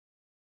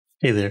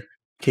Hey there,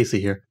 Kacey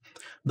here.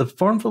 The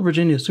Farmville,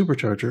 Virginia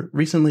Supercharger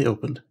recently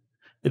opened.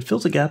 It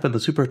fills a gap in the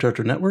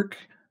Supercharger network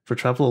for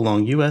travel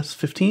along US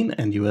 15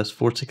 and US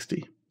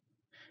 460.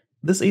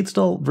 This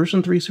 8-stall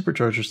version 3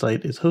 Supercharger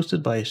site is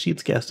hosted by a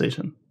Sheetz gas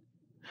station.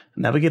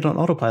 Navigate on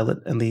autopilot,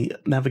 and the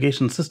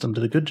navigation system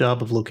did a good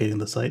job of locating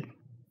the site.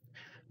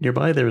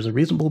 Nearby there is a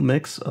reasonable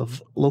mix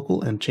of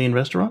local and chain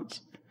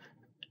restaurants,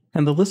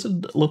 and the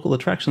listed local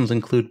attractions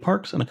include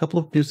parks and a couple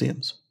of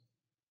museums.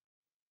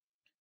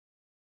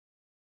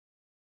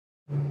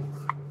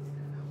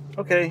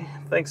 Okay,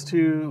 thanks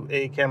to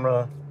a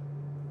camera,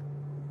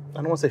 I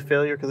don't want to say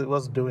failure because it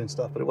was doing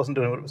stuff, but it wasn't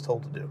doing what it was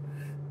told to do.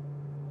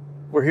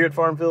 We're here at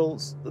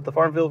the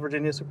Farmville,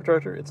 Virginia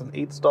Supercharger. It's an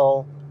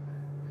 8-stall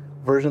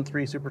version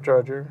 3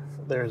 Supercharger.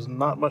 There's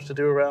not much to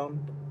do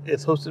around.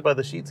 It's hosted by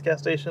the Sheetz gas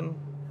station.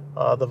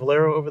 The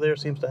Valero over there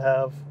seems to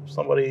have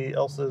somebody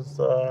else's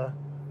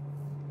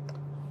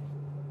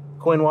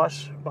coin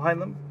wash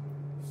behind them.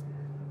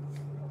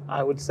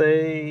 I would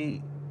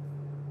say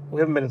we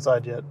haven't been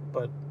inside yet,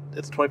 but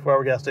it's a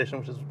 24-hour gas station,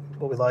 which is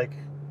what we like.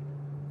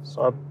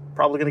 So I'm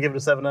probably going to give it a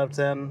 7 out of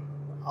 10.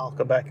 I'll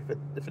come back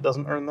if it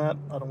doesn't earn that.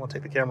 I don't want to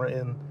take the camera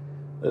in.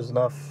 There's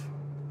enough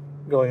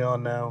going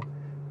on now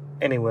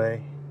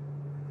anyway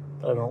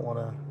that I don't want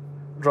to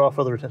draw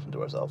further attention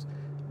to ourselves.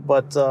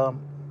 But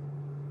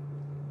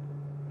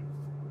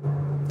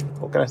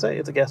what can I say?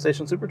 It's a gas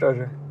station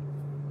supercharger.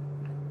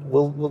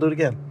 We'll do it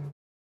again.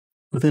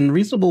 Within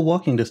reasonable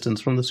walking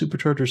distance from the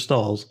supercharger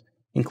stalls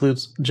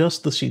includes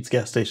just the Sheetz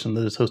gas station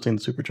that is hosting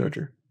the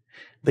supercharger.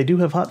 They do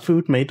have hot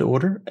food made to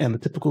order and the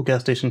typical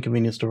gas station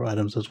convenience store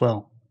items as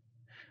well.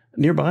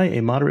 Nearby,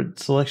 a moderate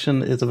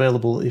selection is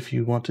available if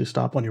you want to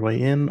stop on your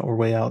way in or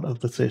way out of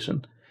the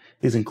station.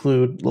 These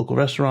include local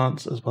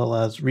restaurants as well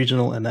as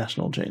regional and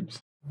national chains.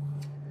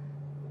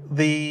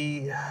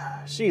 The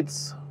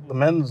Sheetz, the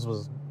men's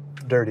was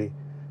dirty,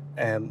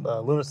 and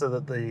Luna said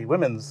that the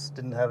women's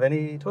didn't have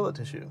any toilet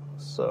tissue,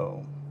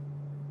 so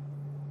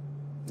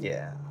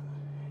yeah.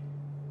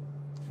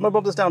 I'm gonna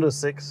bump this down to a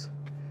 6.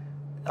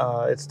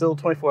 It's still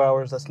 24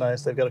 hours, that's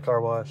nice. They've got a car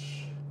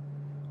wash.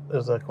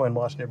 There's a coin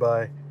wash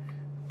nearby.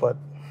 But,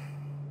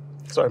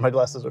 sorry, my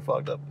glasses are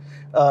fogged up.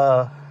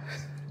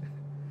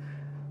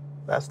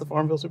 That's the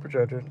Farmville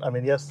Supercharger. I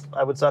mean, yes,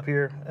 I would stop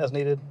here as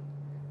needed.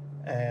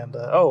 And,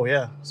 oh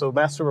yeah, so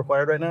masks are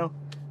required right now.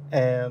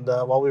 And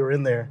while we were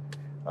in there,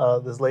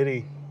 this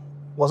lady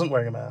wasn't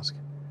wearing a mask.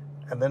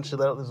 And then she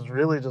let out this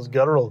really just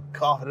guttural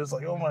cough. And it's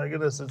like, oh my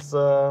goodness, it's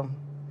a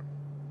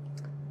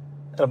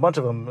bunch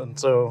of them. And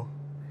so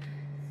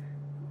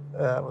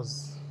that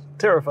was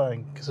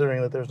terrifying,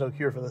 considering that there's no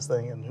cure for this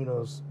thing, and who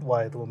knows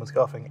why the woman's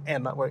coughing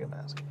and not wearing a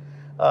mask.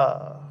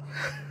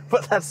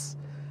 But that's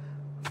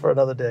for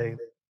another day.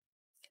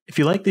 If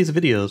you like these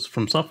videos,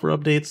 from software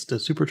updates to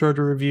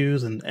supercharger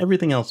reviews and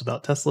everything else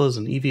about Teslas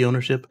and EV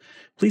ownership,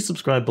 please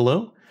subscribe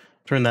below.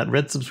 Turn that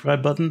red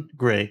subscribe button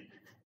gray.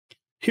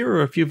 Here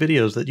are a few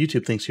videos that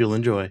YouTube thinks you'll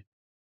enjoy.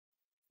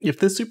 If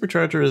this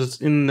supercharger is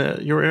in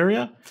your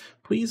area,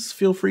 please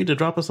feel free to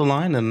drop us a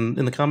line in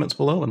the comments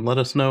below and let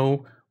us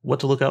know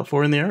what to look out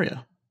for in the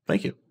area.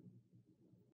 Thank you.